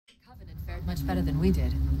Much better than we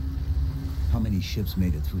did. How many ships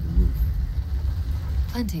made it through the roof?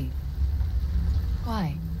 Plenty.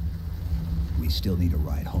 Why? We still need a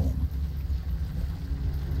ride home.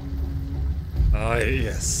 Ah,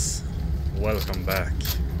 yes. Welcome back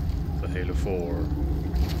to Halo 4.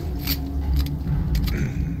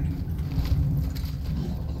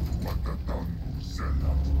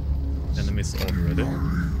 Enemies already.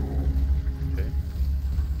 Okay.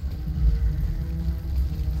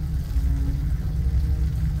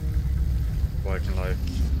 So I can like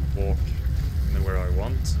walk anywhere I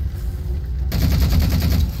want.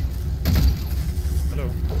 Hello.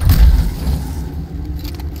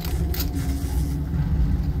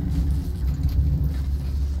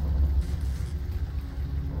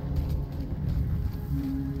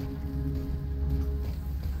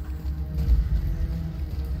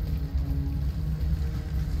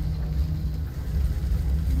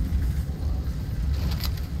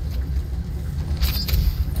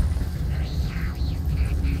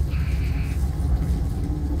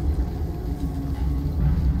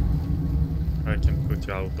 I can put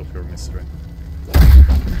you out of your misery.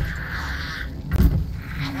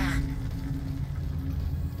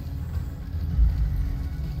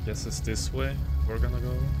 Guess it's this way we're gonna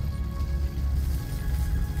go.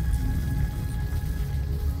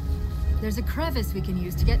 There's a crevice we can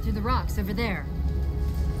use to get through the rocks over there.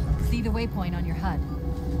 See the waypoint on your HUD.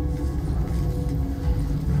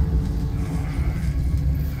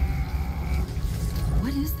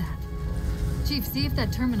 What is that? Chief, see if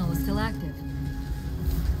that terminal is still active.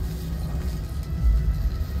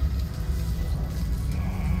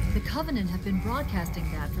 The Covenant have been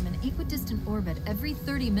broadcasting that from an equidistant orbit every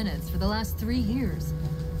 30 minutes for the last 3 years.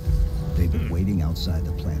 They've been waiting outside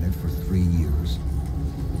the planet for 3 years.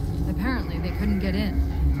 Apparently, they couldn't get in.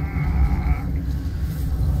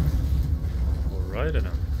 Alright then.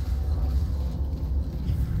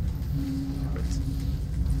 Wait.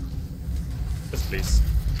 Yes, please.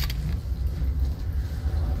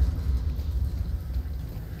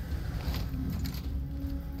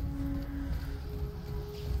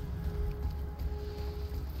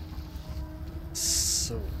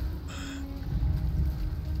 So.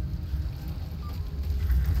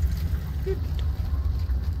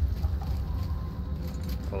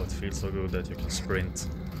 Oh, it feels so good that you can sprint.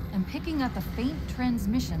 I'm picking up a faint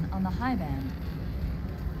transmission on the high band.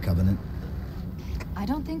 Covenant? I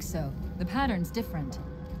don't think so. The pattern's different.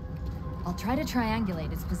 I'll try to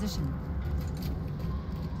triangulate its position.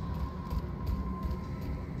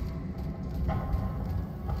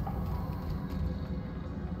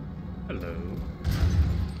 Hello.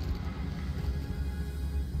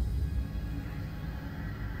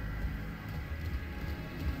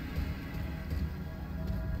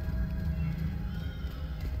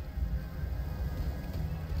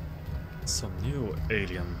 Some new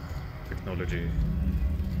alien technology.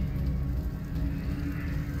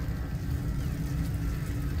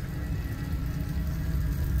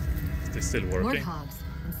 Is this still working? Warthogs,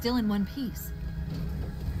 and still in one piece.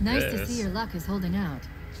 Nice to see Yes. your luck is holding out.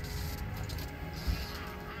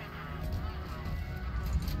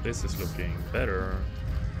 This is looking better.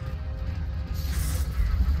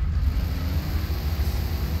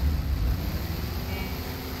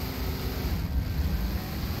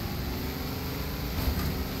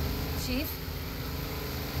 Chief?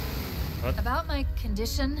 What? About my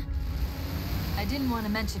condition? I didn't want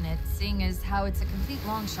to mention it, seeing as how it's a complete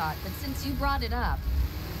long shot, but since you brought it up,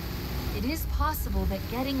 it is possible that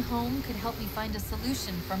getting home could help me find a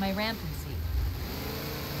solution for my rampancy.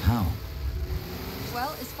 How?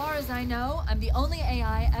 Well, as far as I know, I'm the only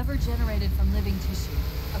AI ever generated from living tissue.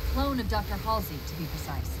 A clone of Dr. Halsey, to be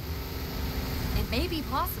precise. It may be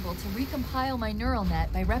possible to recompile my neural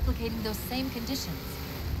net by replicating those same conditions.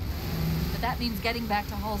 But that means getting back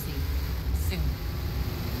to Halsey soon.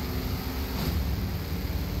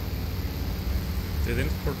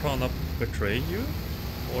 Didn't Cortana betray you?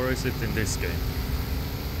 Or is it in this game?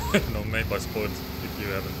 No, maybe I spoiled if you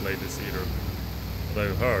haven't played this either. But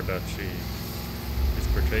I've heard that she is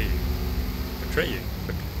betraying. Betraying?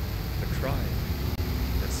 Betray.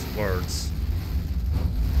 That's words.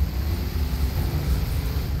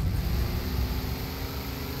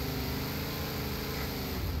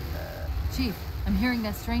 Chief, I'm hearing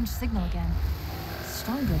that strange signal again.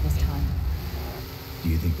 Stronger this time. Do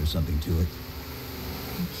you think there's something to it?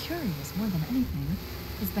 I'm curious more than anything.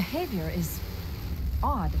 His behavior is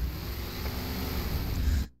odd.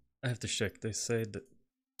 I have to check. They say that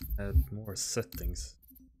add more settings.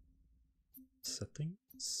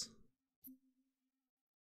 Settings?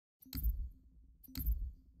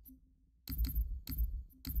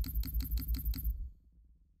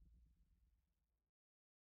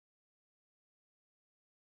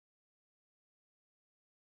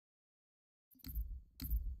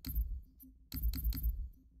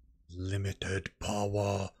 Unlimited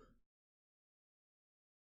power.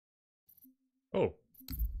 Oh.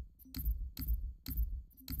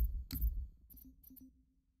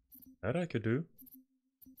 That I could do.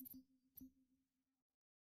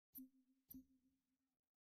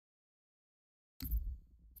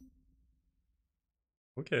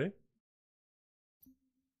 Okay.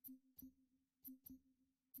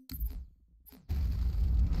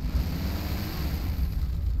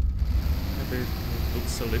 Maybe it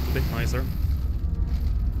looks a little bit nicer.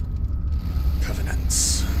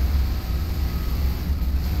 Covenants.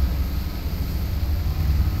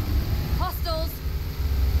 Hostiles!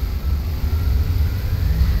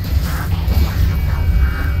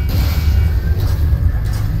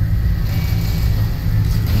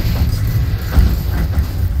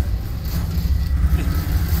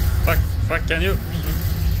 Fuck, can you?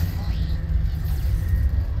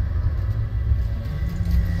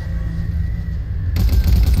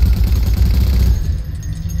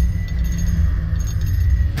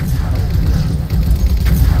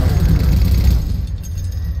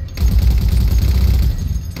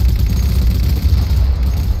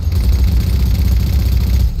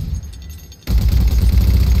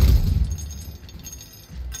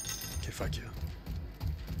 Okay, fuck you.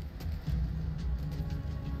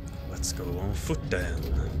 Let's go on foot then.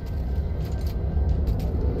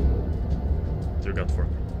 What you got for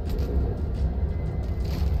me?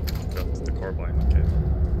 Got the carbine, okay.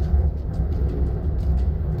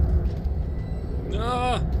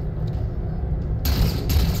 Ah!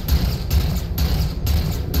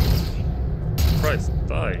 Christ,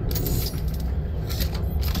 die.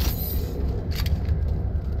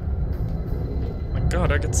 My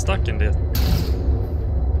god, I get stuck in there.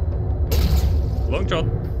 Oh, long shot.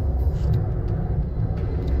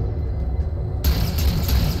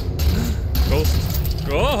 Ghost.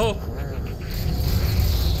 Oh!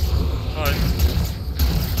 Hi.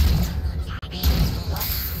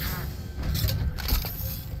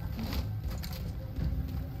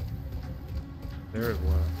 Very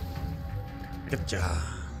well. Get ya.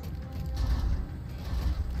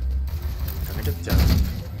 Gonna get ya.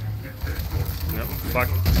 No, fuck.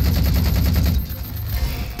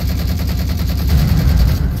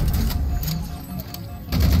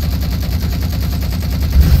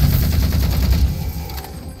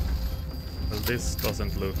 This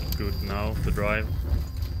doesn't look good now to drive.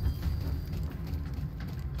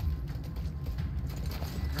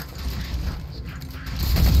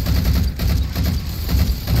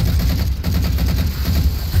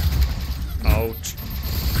 Ouch.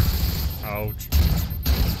 Ouch.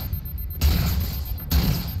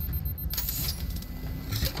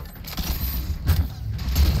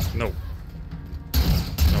 No.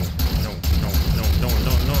 No, no, no, no, no,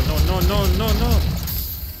 no, no, no, no, no, no, no.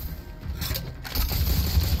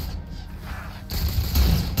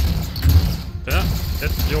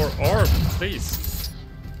 Hit your arm, please.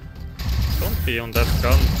 Don't be on that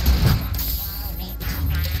gun.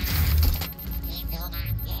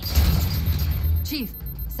 Chief,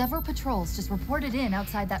 several patrols just reported in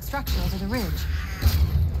outside that structure over the ridge.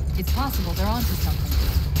 It's possible they're onto something.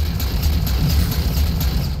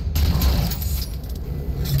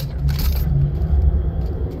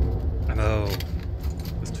 I know.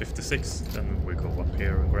 Just 56. Then we go up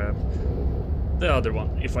here and grab the other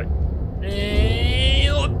one. If I...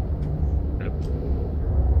 Hello.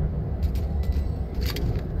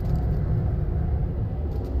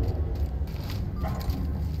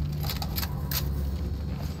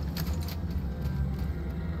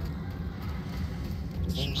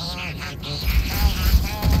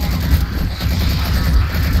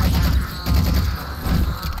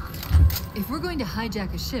 If we're going to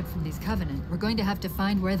hijack a ship from these Covenant, we're going to have to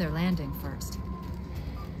find where they're landing first.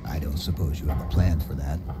 I don't suppose you have a plan for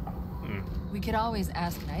that. We could always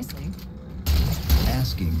ask nicely.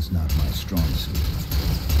 Asking's not my strong suit.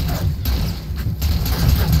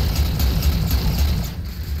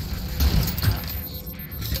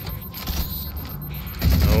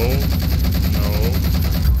 No. No.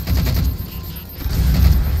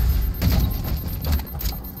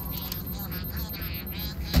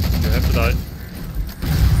 You have to die.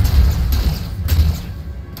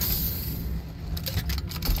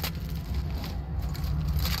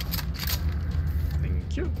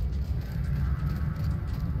 Thank you.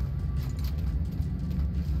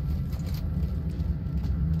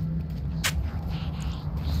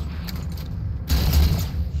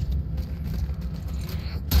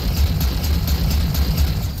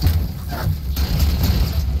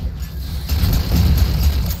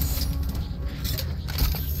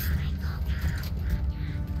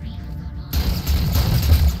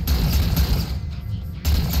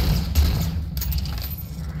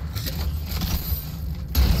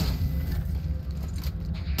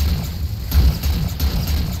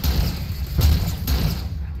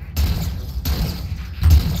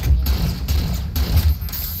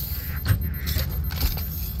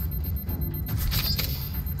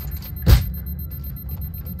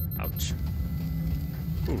 Ouch.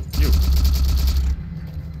 Ooh, you.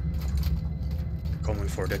 Coming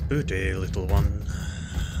for that booty, little one.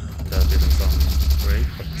 That didn't sound great,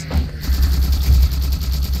 but...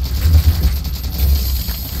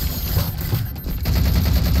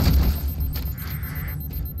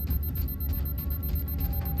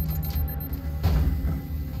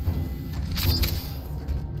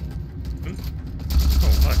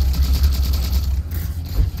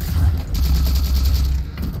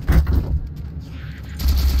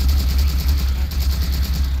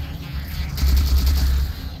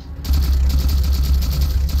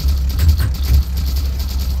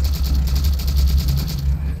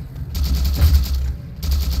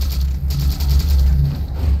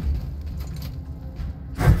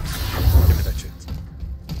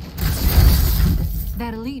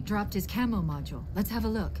 That elite dropped his camo module. Let's have a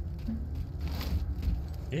look.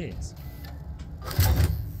 Yes.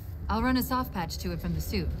 I'll run a soft patch to it from the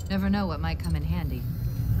suit. Never know what might come in handy.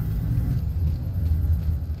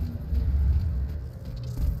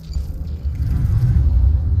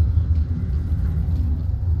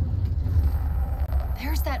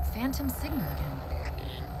 There's that phantom signal again.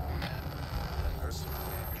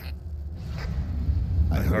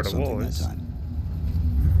 I heard a something voice. that time.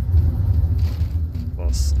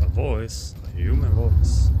 Was a voice, a human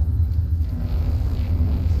voice.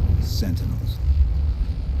 Sentinels.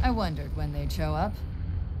 I wondered when they'd show up.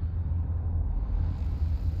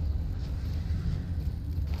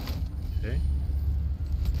 Okay.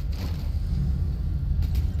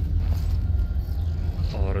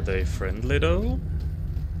 Are they friendly though?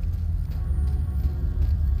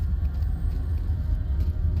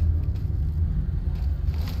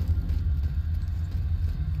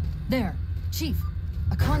 There, Chief.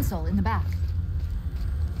 A console in the back.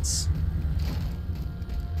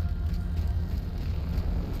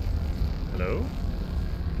 Hello?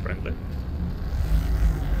 Friendly?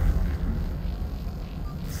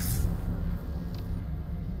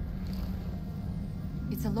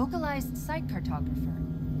 It's a localized site cartographer.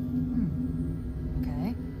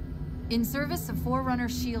 Okay. In service of Forerunner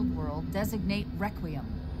Shield World, designate Requiem.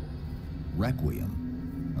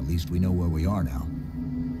 Requiem. At least we know where we are now.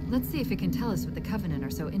 Let's see if it can tell us what the Covenant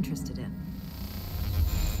are so interested in.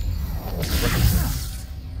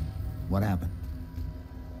 What happened?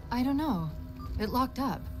 I don't know. It locked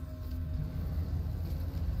up.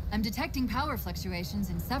 I'm detecting power fluctuations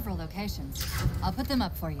in several locations. I'll put them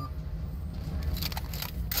up for you.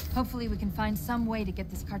 Hopefully we can find some way to get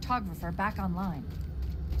this cartographer back online.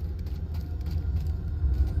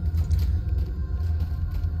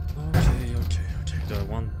 Okay. The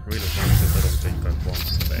one really wanted, I don't think I want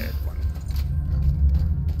that one.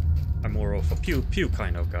 I'm more of a pew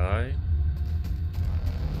kind of guy.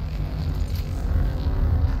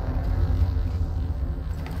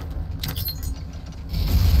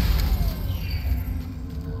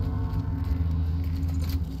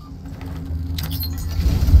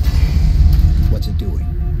 What's it doing?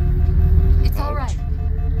 It's all right.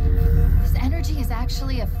 This energy is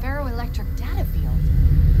actually a ferroelectric data field.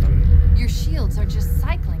 Your shields are just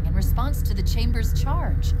cycling in response to the chamber's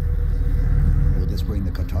charge. Will this bring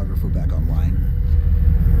the cartographer back online?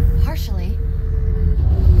 Partially.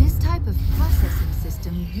 This type of processing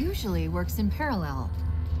system usually works in parallel.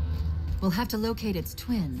 We'll have to locate its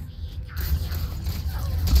twin.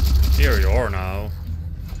 Here you are now.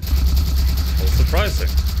 How surprising.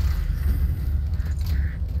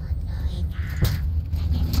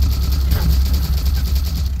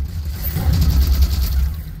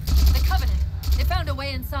 The Covenant. They found a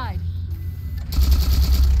way inside.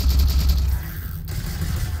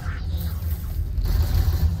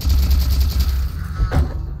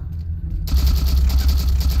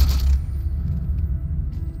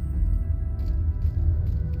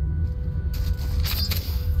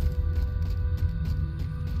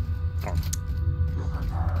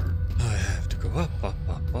 I have to go up.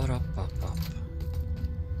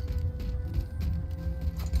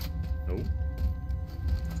 No.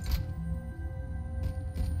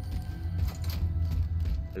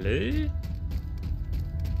 Hello?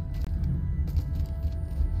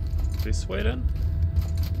 This way then?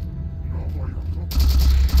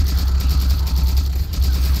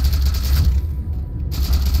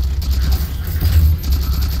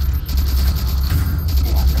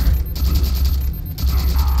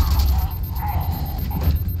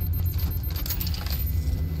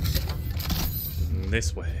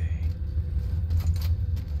 This way.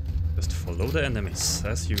 Just follow the enemies,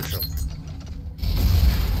 as usual.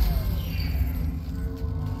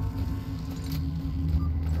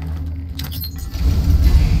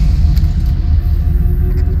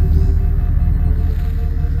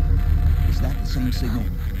 same signal?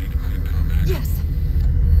 Yes.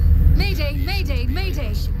 Mayday, mayday,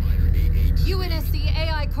 mayday. UNSC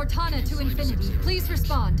AI Cortana to Infinity. Please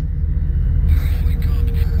respond.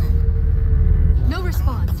 No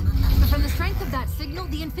response. But from the strength of that signal,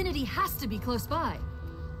 the Infinity has to be close by.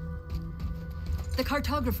 The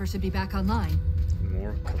cartographer should be back online.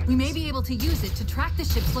 More comments. We may be able to use it to track the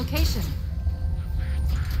ship's location.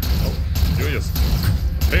 Oh, you just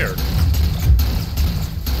appeared.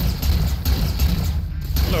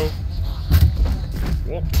 Hello.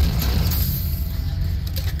 Walk.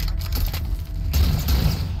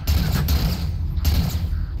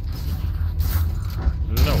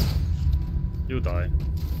 No. You die.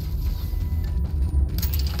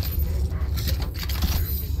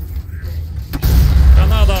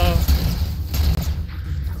 Canada!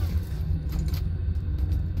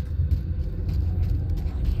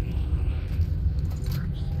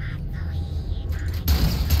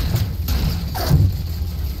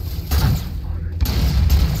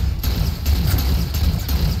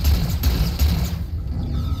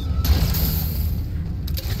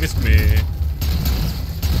 Missed me.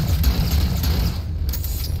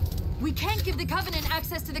 We can't give the Covenant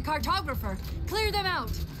access to the cartographer. Clear them out.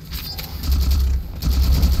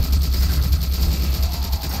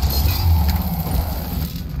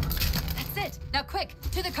 That's it. Now quick,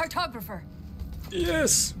 to the cartographer.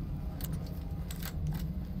 Yes!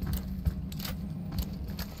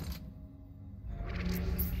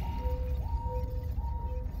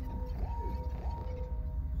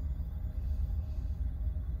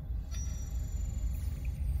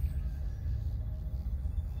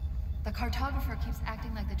 The cartographer keeps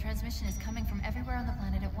acting like the transmission is coming from everywhere on the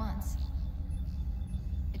planet at once.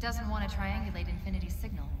 It doesn't want to triangulate Infinity's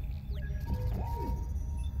signal.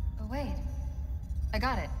 Oh wait, I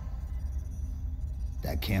got it.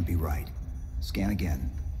 That can't be right. Scan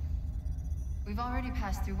again. We've already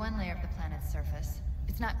passed through one layer of the planet's surface.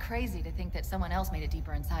 It's not crazy to think that someone else made it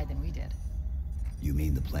deeper inside than we did. You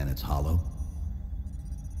mean the planet's hollow?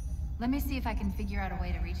 Let me see if I can figure out a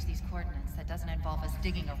way to reach these coordinates that doesn't involve us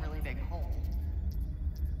digging a really big hole.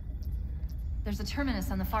 There's a terminus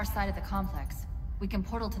on the far side of the complex. We can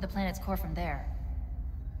portal to the planet's core from there.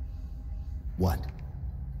 What?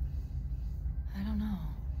 I don't know.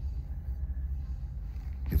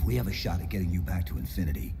 If we have a shot at getting you back to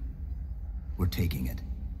Infinity, we're taking it.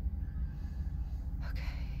 Okay.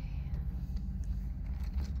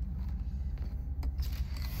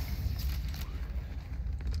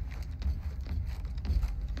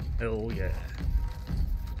 Hell yeah.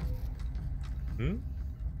 Hmm?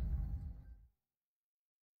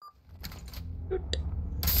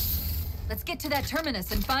 Let's get to that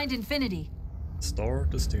terminus and find Infinity. Star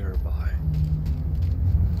to steer by.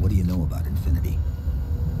 What do you know about Infinity?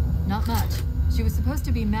 Not much. She was supposed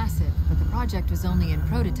to be massive, but the project was only in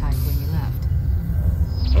prototype when we left.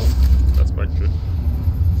 Oh, that's quite good.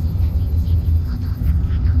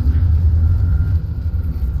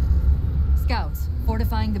 Scouts,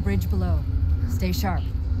 fortifying the bridge below. Stay sharp.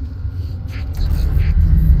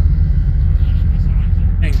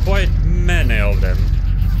 And quite many of them.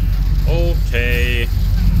 Okay.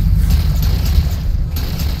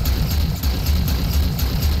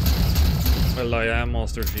 Well, I am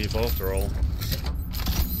Master Chief after all.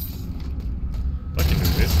 I can do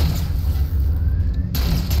this.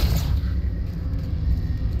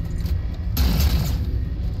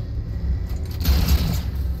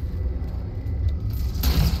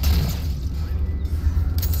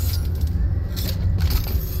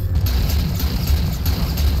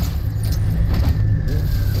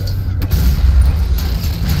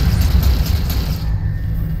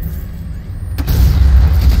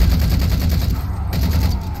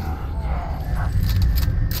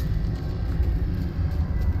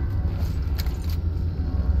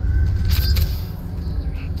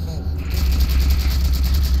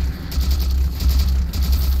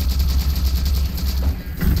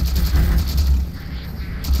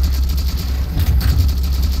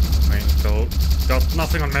 Got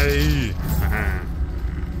nothing on me.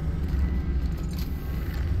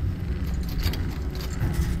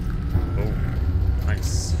 Oh,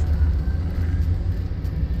 nice.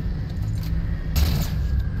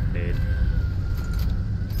 Dead.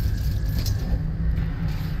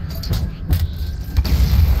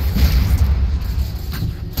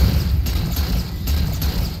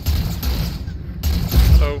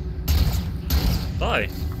 Hello. Die.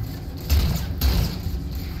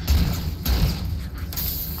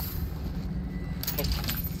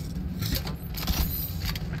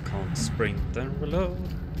 Sprint and reload.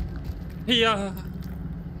 Yeah.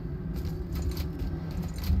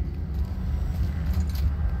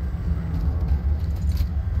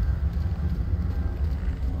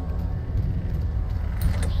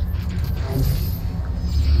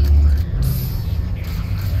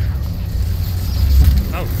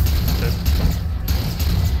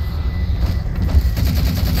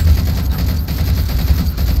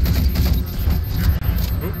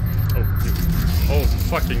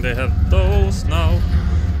 working. They have those now.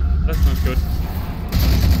 That's not good.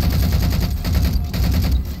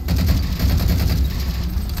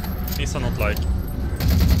 These are not like.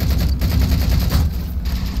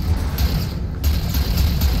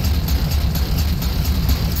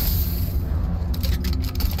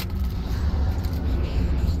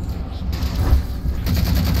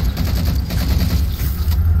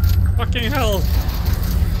 Fucking hell!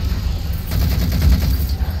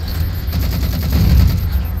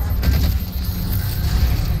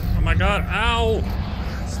 Oh my god, ow!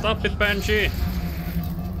 Stop it, Banshee!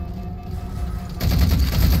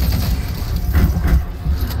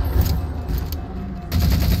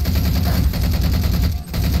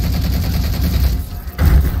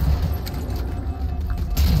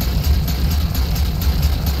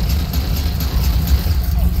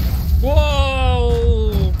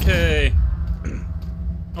 Whoa! Okay.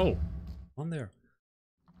 Oh, one there.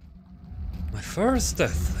 My first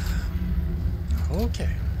death. Okay.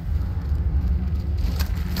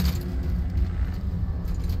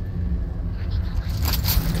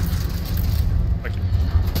 Fucking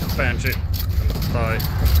Banshee. Die.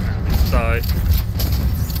 Die.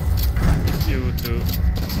 You too.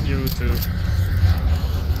 You too.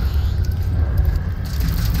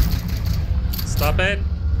 Stop it.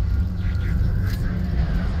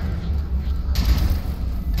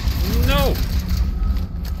 No!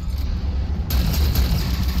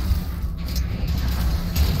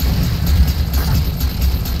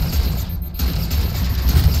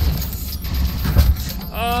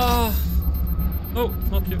 Ah! No,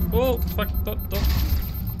 not you. Oh, fuck, don't. Don't!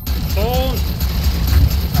 Don't!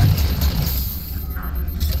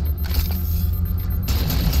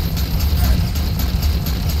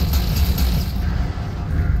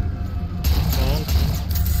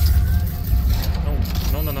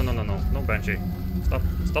 No, Banshee.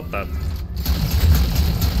 Stop that.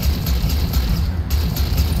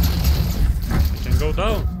 You can go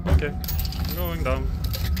down. Okay. I'm going down.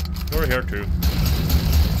 You're here too.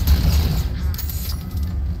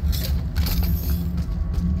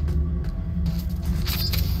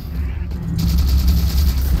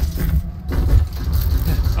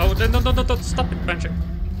 Oh, no, stop it, Banshee.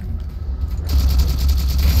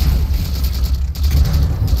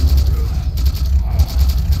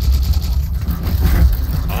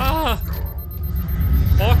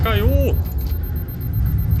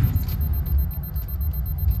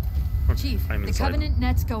 Chief, the Covenant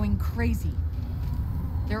net's going crazy.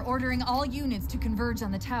 They're ordering all units to converge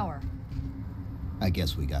on the tower. I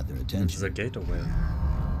guess we got their attention. This is a gateway.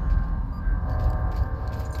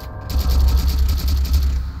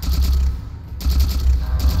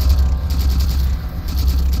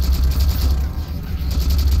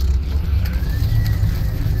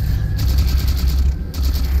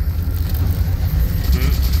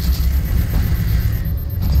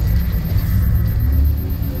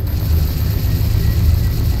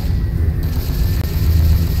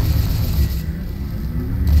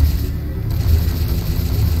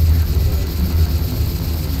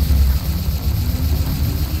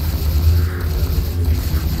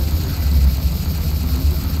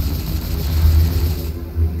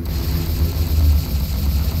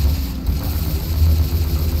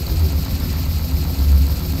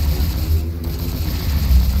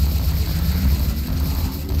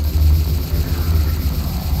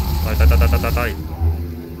 Die.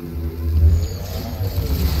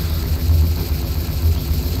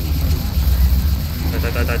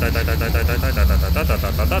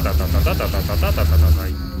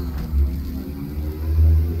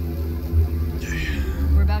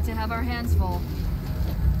 We're about to have our hands full.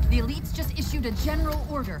 The elites just issued a general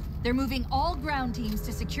order. They're moving all ground teams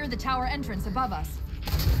to secure the tower entrance above us.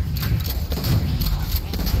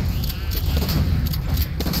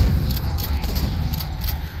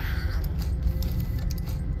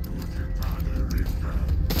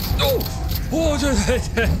 Oh,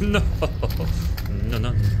 no.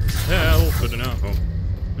 No. Help,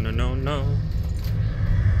 no.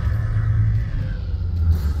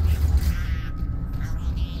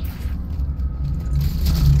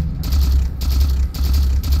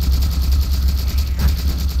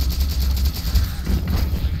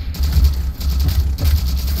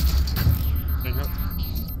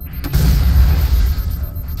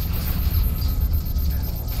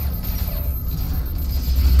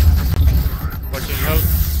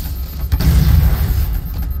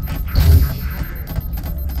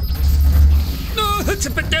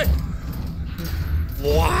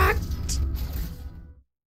 What?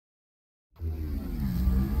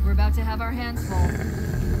 We're about to have our hands full.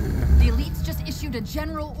 The elites just issued a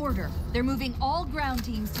general order. They're moving all ground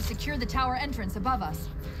teams to secure the tower entrance above us.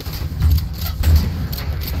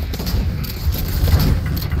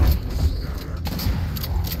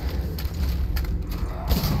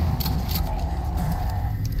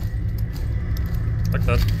 Like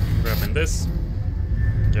that. Grabbing this.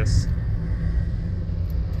 Yes.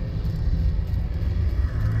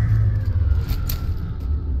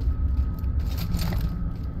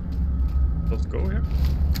 Let's go here.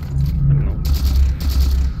 I don't know.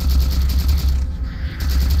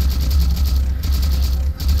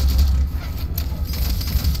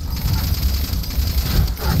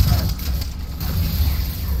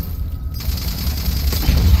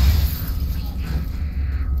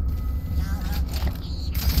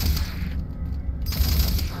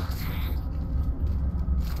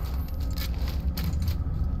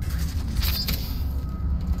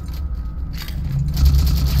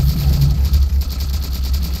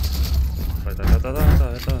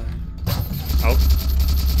 Out.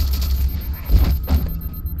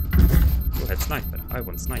 Go ahead, sniper. I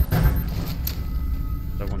want sniper.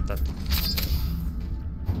 I want that.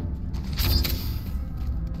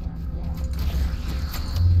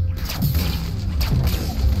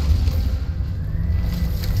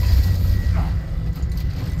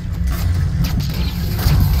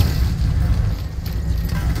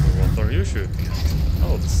 What are you shooting at?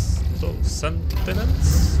 Oh, those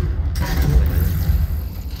sentinels?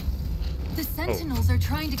 The Sentinels are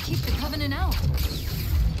trying to keep the Covenant out.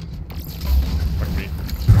 Fuck me.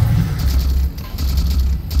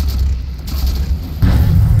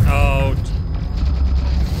 Out.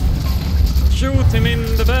 Shoot him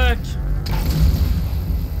in the back.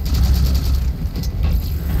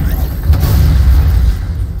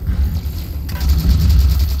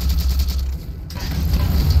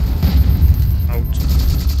 Out.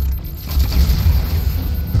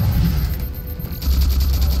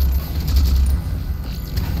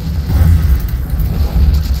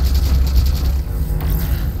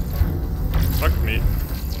 Fuck me.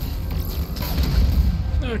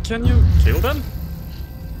 Can you kill them?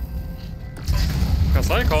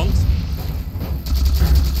 Because I can't.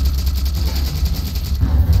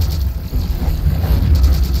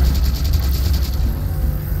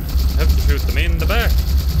 I have to shoot them in the back.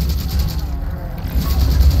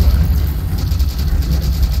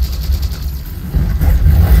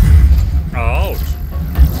 Ouch.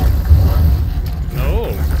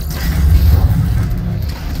 No.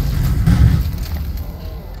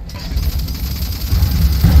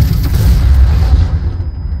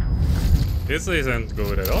 This isn't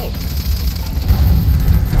good at all.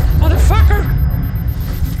 Motherfucker!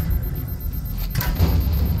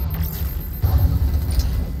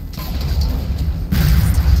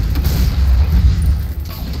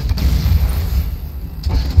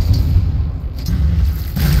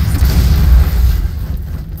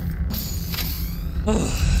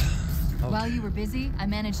 While you were busy, I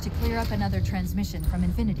managed to clear up another transmission from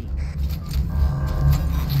Infinity.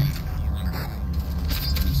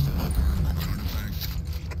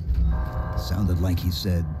 Sounded like he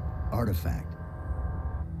said artifact.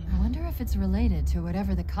 I wonder if it's related to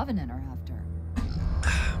whatever the Covenant are after.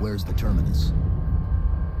 Where's the terminus?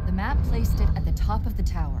 The map placed it at the top of the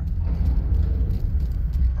tower.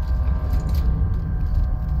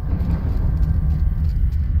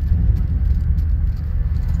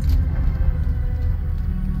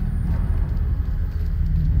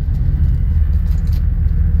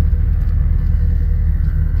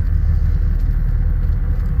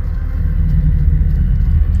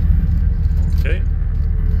 Okay.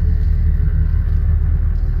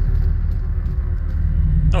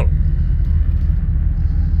 Oh.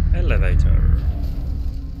 Elevator.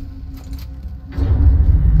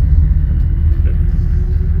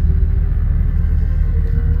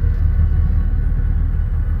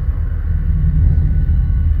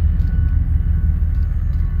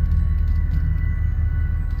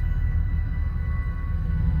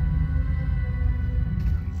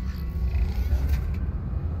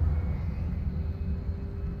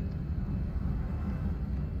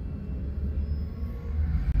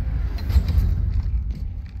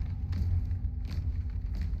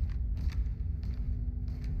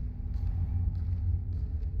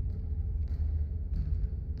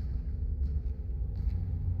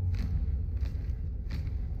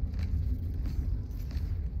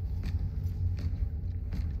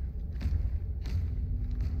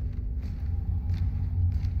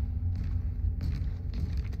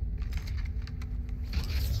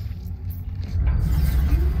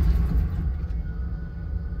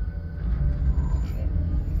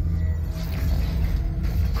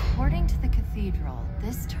 cathedral,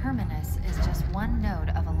 this terminus is just one node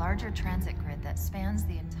of a larger transit grid that spans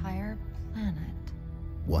the entire planet.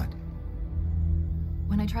 What?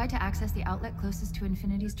 When I tried to access the outlet closest to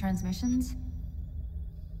Infinity's transmissions,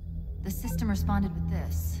 the system responded with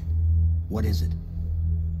this. What is it?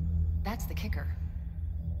 That's the kicker.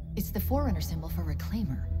 It's the Forerunner symbol for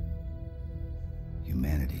Reclaimer.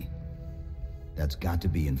 Humanity. That's got to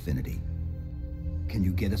be Infinity. Can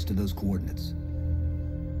you get us to those coordinates?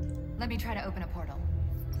 Let me try to open a portal.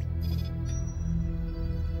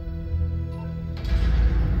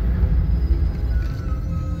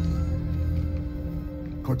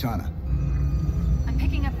 Cortana. I'm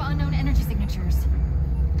picking up unknown energy signatures.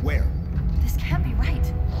 Where? This can't be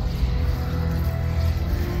right.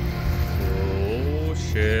 Oh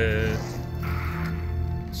shit.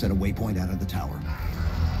 Set a waypoint out of the tower.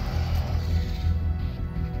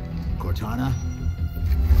 Cortana?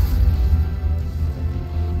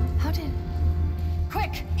 How did...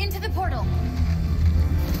 Quick! Into the portal!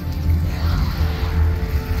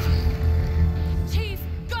 Chief,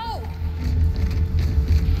 go!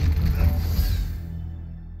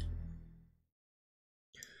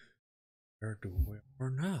 Where do we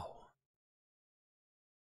are now?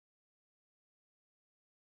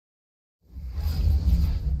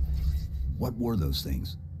 What were those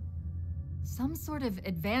things? Some sort of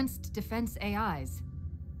advanced defense AIs.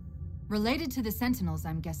 Related to the Sentinels,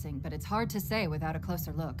 I'm guessing, but it's hard to say without a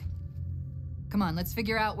closer look. Come on, let's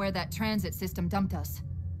figure out where that transit system dumped us.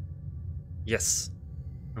 Yes,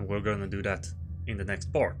 and we're gonna do that in the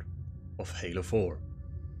next part of Halo 4.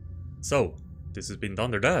 So, this has been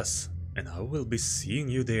Thunderdass, and I will be seeing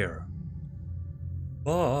you there.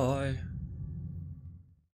 Bye!